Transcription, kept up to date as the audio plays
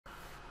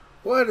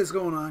What is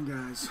going on,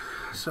 guys?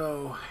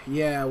 So,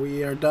 yeah,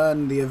 we are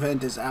done. The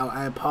event is out.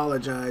 I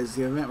apologize.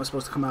 The event was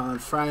supposed to come out on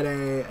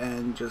Friday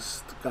and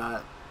just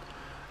got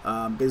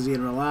busy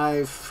in real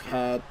life.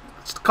 Had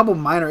just a couple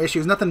minor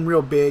issues. Nothing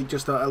real big,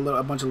 just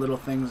a bunch of little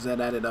things that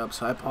added up.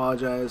 So I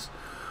apologize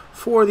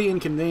for the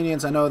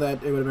inconvenience. I know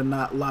that it would have been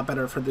a lot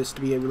better for this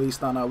to be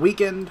released on a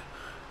weekend,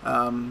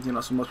 so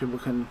most people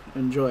can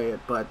enjoy it.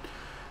 But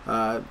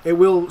it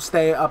will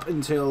stay up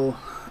until...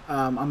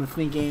 I'm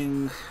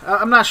thinking...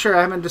 I'm not sure.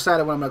 I haven't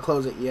decided when I'm going to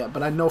close it yet,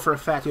 but I know for a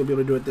fact you'll be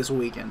able to do it this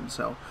weekend,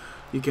 so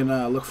you can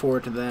look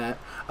forward to that.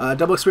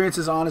 Double Experience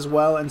is on as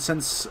well, and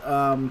since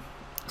no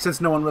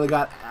one really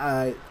got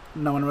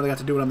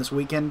to do it on this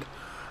weekend,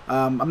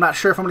 I'm not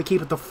sure if I'm going to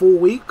keep it the full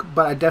week,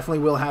 but I definitely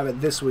will have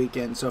it this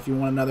weekend. So if you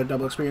want another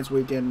Double Experience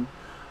weekend,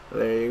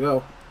 there you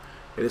go.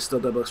 It is still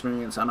Double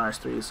Experience on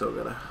RS3, so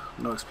got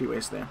no XP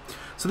waste there.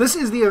 So this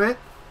is the event.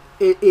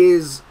 It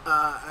is,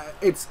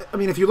 I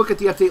mean, if you look at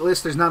the update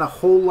list, there's not a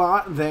whole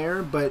lot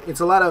there, but it's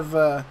a lot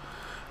of,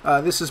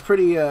 this is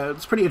pretty,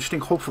 it's pretty interesting,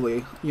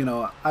 hopefully. You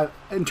know,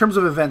 in terms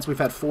of events, we've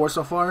had 4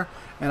 so far,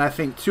 and I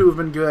think 2 have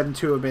been good and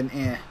 2 have been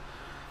eh.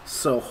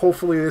 So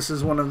hopefully this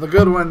is one of the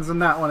good ones and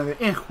not one of the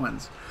eh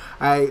ones.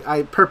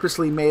 I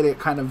purposely made it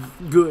kind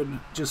of good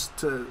just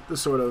to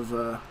sort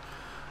of,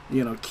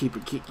 keep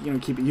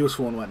it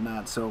useful and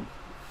whatnot. So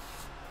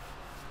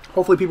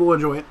hopefully people will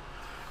enjoy it.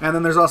 And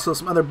then there's also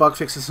some other bug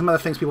fixes, some other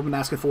things people have been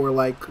asking for,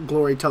 like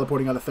Glory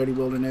teleporting out of 30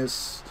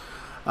 Wilderness.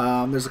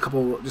 There's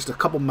just a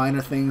couple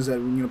minor things that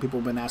people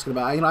have been asking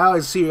about. I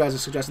always see you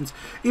guys' suggestions.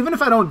 Even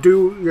if I don't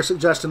do your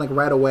suggestion like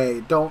right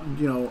away, don't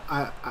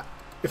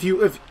if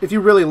you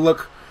really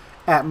look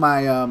at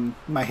my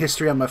my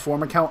history on my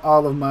forum account,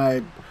 all of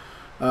my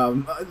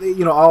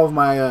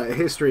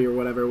history or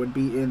whatever would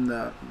be in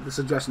the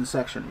suggestion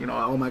section.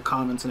 All my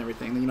comments and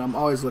everything. I'm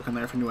always looking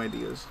there for new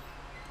ideas.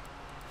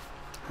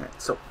 All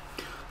right, so.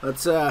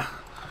 Let's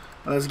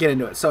get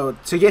into it. So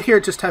to get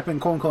here, just type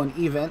in :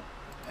 event.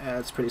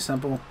 It's pretty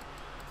simple,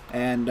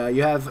 and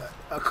you have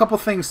a couple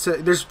things to.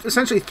 There's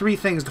essentially 3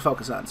 things to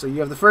focus on. So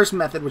you have the first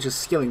method, which is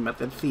skilling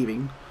method,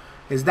 thieving,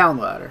 is down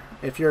the ladder.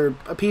 If you're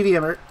a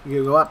PVMer,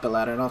 you go up the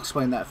ladder, and I'll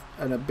explain that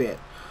in a bit.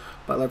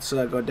 But let's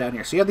go down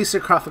here. So you have these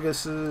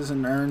sarcophaguses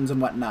and urns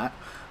and whatnot.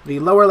 The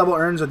lower level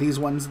urns are these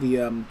ones, the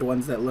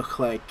ones that look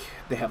like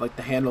they have like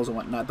the handles and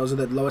whatnot. Those are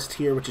the lowest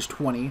tier, which is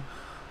 20.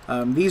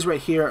 These right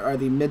here are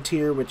the mid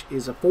tier, which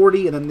is a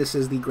 40, and then this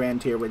is the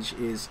grand tier, which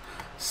is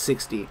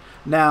 60.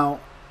 Now,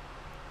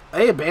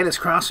 hey, a Bandit's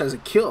Cross has a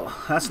kill.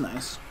 That's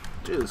nice.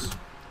 Jeez.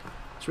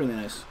 It's really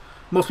nice.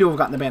 Most people have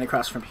gotten the Bandit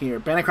Cross from here.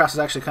 Bandit Cross is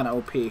actually kind of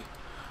OP.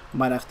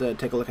 Might have to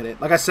take a look at it.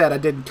 Like I said, I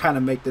did kind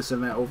of make this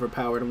event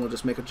overpowered, and we'll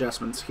just make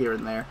adjustments here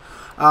and there.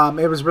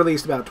 It was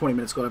released about 20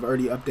 minutes ago. I've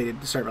already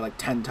updated the server like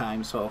 10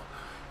 times, so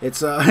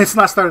it's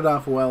not started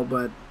off well,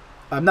 but...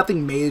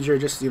 nothing major,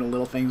 just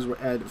little things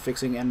we're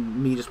fixing,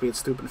 and me just being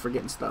stupid and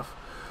forgetting stuff.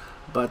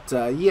 But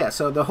yeah,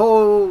 so the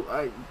whole,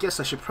 I guess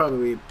I should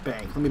probably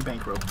bank. Let me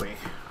bank real quick.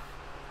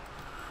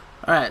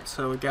 Alright,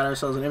 so we got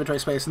ourselves an inventory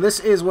space, and this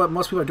is what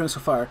most people are doing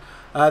so far.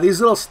 These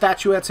little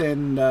statuettes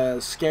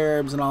and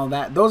scarabs and all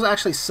that, those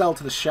actually sell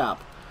to the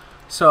shop.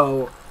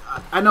 So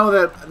I know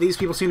that these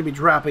people seem to be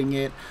dropping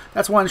it.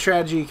 That's one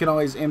strategy. You can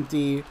always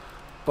empty,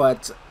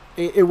 but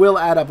it will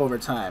add up over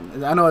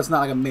time. I know it's not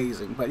like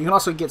amazing, but you can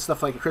also get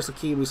stuff like a crystal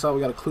key. We saw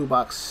we got a clue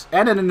box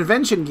and an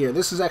invention gear.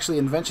 This is actually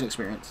invention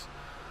experience.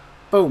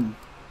 Boom.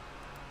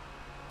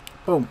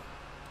 Boom.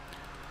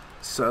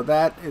 So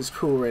that is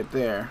cool right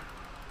there.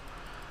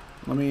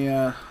 Let me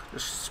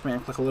just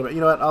spam click a little bit.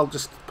 You know what? I'll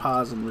just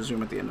pause and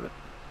resume at the end of it.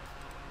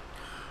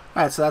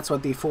 Alright, so that's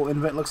what the full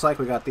invent looks like.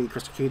 We got the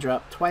crystal key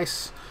drop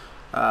twice.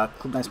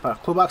 Nice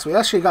clue box. We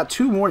actually got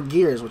 2 more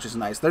gears, which is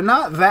nice. They're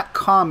not that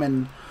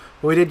common.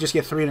 But we did just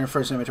get 3 in our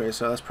first inventory,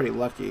 so that's pretty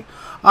lucky.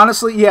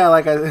 Honestly, yeah,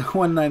 like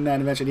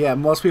 199 mentioned, yeah,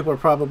 most people are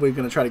probably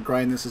going to try to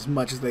grind this as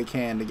much as they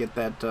can to get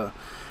that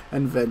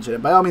invention.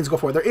 And by all means, go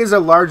for it. There is a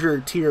larger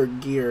tier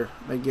gear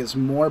that gives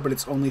more, but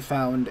it's only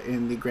found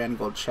in the Grand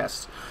Gold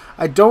chest.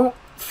 I don't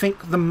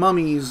think the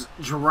mummies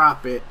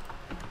drop it.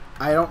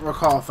 I don't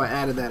recall if I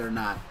added that or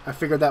not. I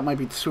figured that might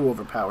be too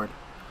overpowered.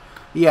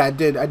 Yeah, I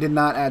did. I did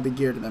not add the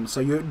gear to them, so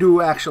you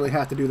do actually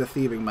have to do the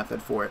thieving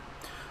method for it.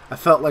 I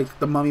felt like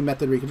the mummy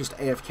method where you could just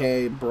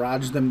AFK,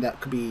 barrage them,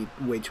 that could be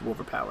way too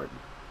overpowered.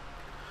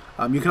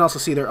 You can also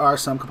see there are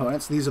some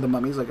components. These are the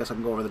mummies. I guess I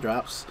can go over the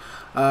drops.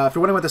 If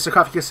you're wondering what the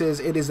sarcophagus is,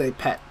 it is a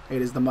pet.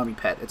 It is the mummy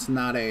pet. It's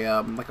not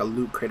a like a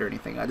loot crate or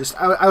anything. I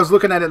was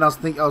looking at it and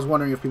I was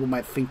wondering if people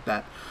might think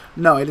that.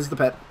 No, it is the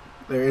pet.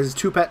 There is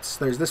 2 pets.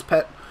 There's this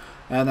pet,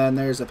 and then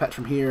there's a pet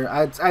from here.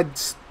 I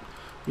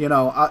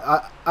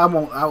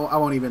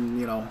won't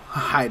even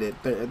hide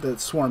it. The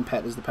swarm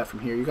pet is the pet from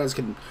here. You guys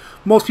can,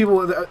 most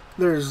people,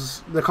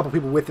 there's a couple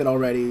people with it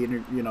already,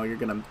 and you're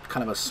gonna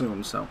kind of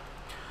assume. So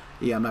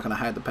yeah, I'm not gonna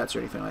hide the pets or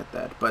anything like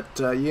that. But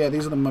yeah,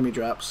 these are the mummy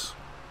drops,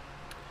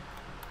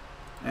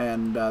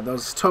 and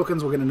those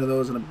tokens, we'll get into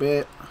those in a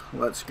bit.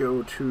 Let's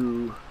go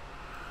to,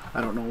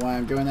 I don't know why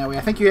I'm going that way.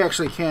 I think you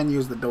actually can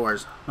use the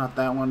doors, not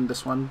that one,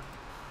 this one.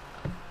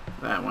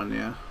 That one,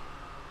 yeah.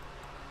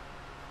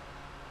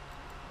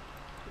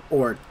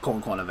 Or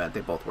colon event,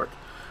 they both work.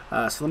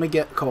 So let me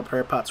get a couple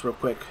prayer pots real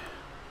quick.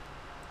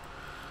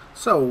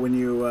 So when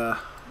you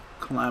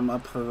climb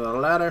up the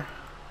ladder,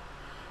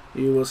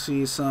 you will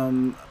see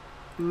some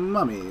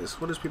mummies.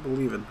 What is people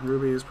leaving?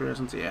 Rubies,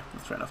 presents? Yeah,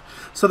 that's fair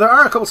enough. So there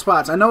are a couple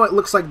spots. I know it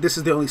looks like this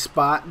is the only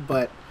spot,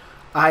 but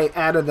I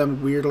added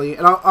them weirdly.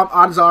 And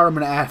odds are I'm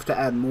going to have to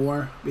add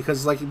more,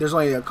 because like there's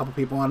only a couple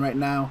people on right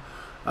now.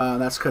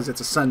 That's because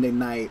it's a Sunday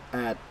night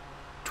at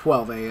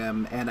 12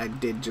 a.m. and I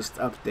did just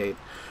update.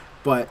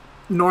 But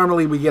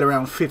normally we get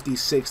around 50,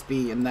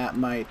 60, and that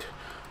might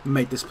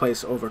make this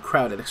place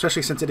overcrowded,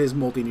 especially since it is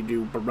multi to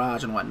do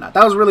barrage and whatnot.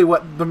 That was really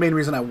what the main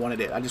reason I wanted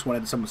it. I just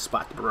wanted someone to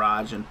spot the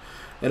barrage, and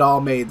it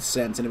all made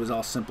sense, and it was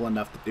all simple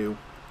enough to do.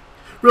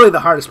 Really,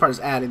 the hardest part is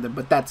adding them,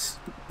 but that's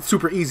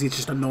super easy. It's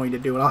just annoying to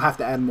do, and I'll have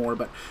to add more.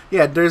 But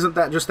yeah, there isn't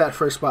that just that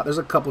first spot. There's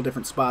a couple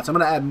different spots. I'm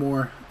going to add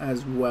more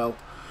as well.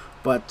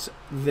 But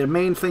the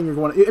main thing you're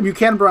going to... You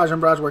can barrage, and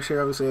barrage works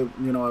here, obviously,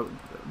 you know,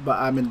 but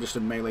I'm just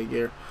in melee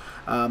gear.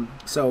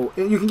 So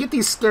you can get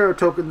these scarab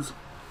tokens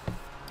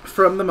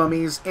from the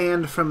mummies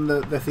and from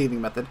the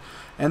thieving method.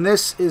 And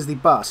this is the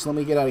boss. Let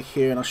me get out of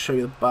here and I'll show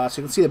you the boss.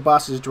 You can see the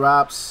boss's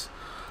drops.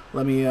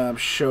 Let me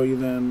show you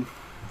them.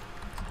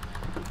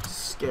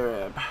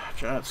 Scarab.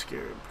 Drop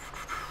scarab.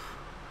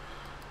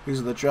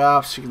 These are the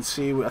drops. You can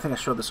see, I think I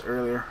showed this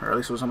earlier, or at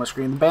least it was on my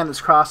screen. The Bandit's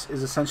Cross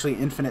is essentially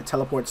infinite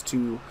teleports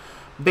to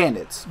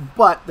bandits.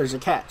 But there's a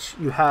catch.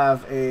 You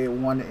have a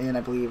 1 in,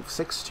 I believe,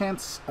 6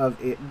 chance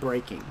of it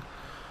breaking.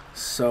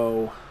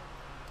 So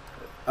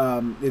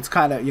it's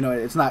kind of, you know,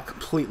 it's not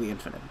completely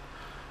infinite.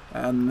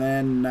 And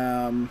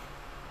then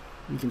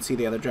you can see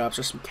the other drops.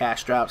 There's some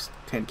cash drops,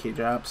 10k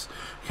drops.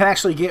 You can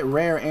actually get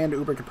rare and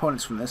uber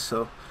components from this,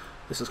 so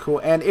this is cool.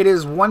 And it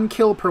is 1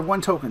 kill per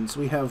 1 token. So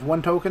we have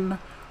 1 token,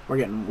 we're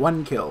getting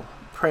 1 kill.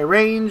 Pray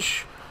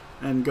range,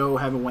 and go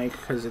have a wank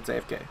because it's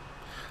AFK.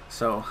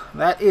 So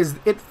that is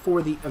it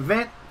for the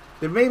event.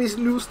 There may be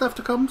some new stuff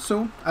to come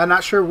soon. I'm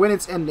not sure when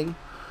it's ending,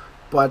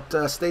 but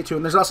stay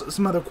tuned. There's also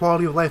some other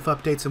quality of life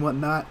updates and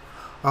whatnot.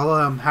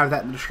 I'll have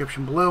that in the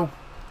description below.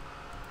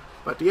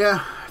 But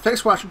yeah,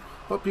 thanks for watching.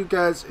 Hope you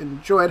guys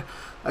enjoyed.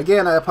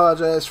 Again, I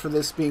apologize for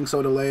this being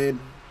so delayed.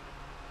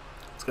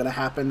 It's gonna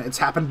happen. It's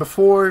happened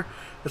before.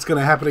 It's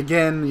gonna happen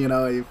again. You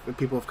know,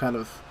 people have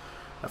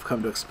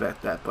come to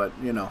expect that. But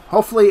you know,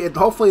 hopefully the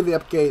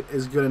update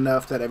is good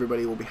enough that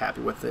everybody will be happy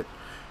with it,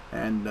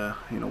 and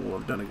you know, we'll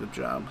have done a good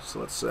job.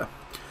 So let's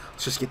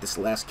just get this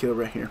last kill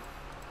right here.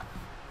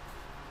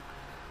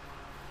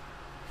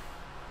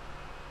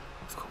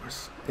 Of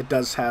course, it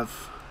does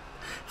have.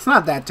 It's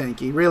not that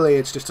tanky. Really,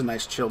 it's just a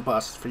nice chill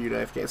boss for you to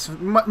AFK. It's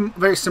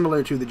very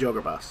similar to the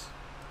Joker boss.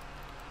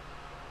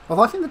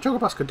 Although I think the Joker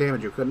boss could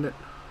damage you, couldn't it?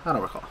 I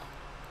don't recall.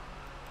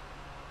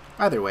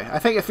 Either way, I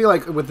feel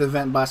like with the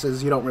event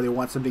bosses, you don't really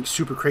want something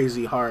super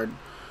crazy hard.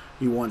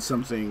 You want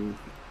something,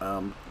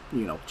 you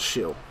know,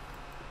 chill.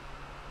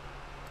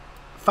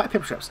 5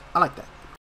 paper traps. I like that.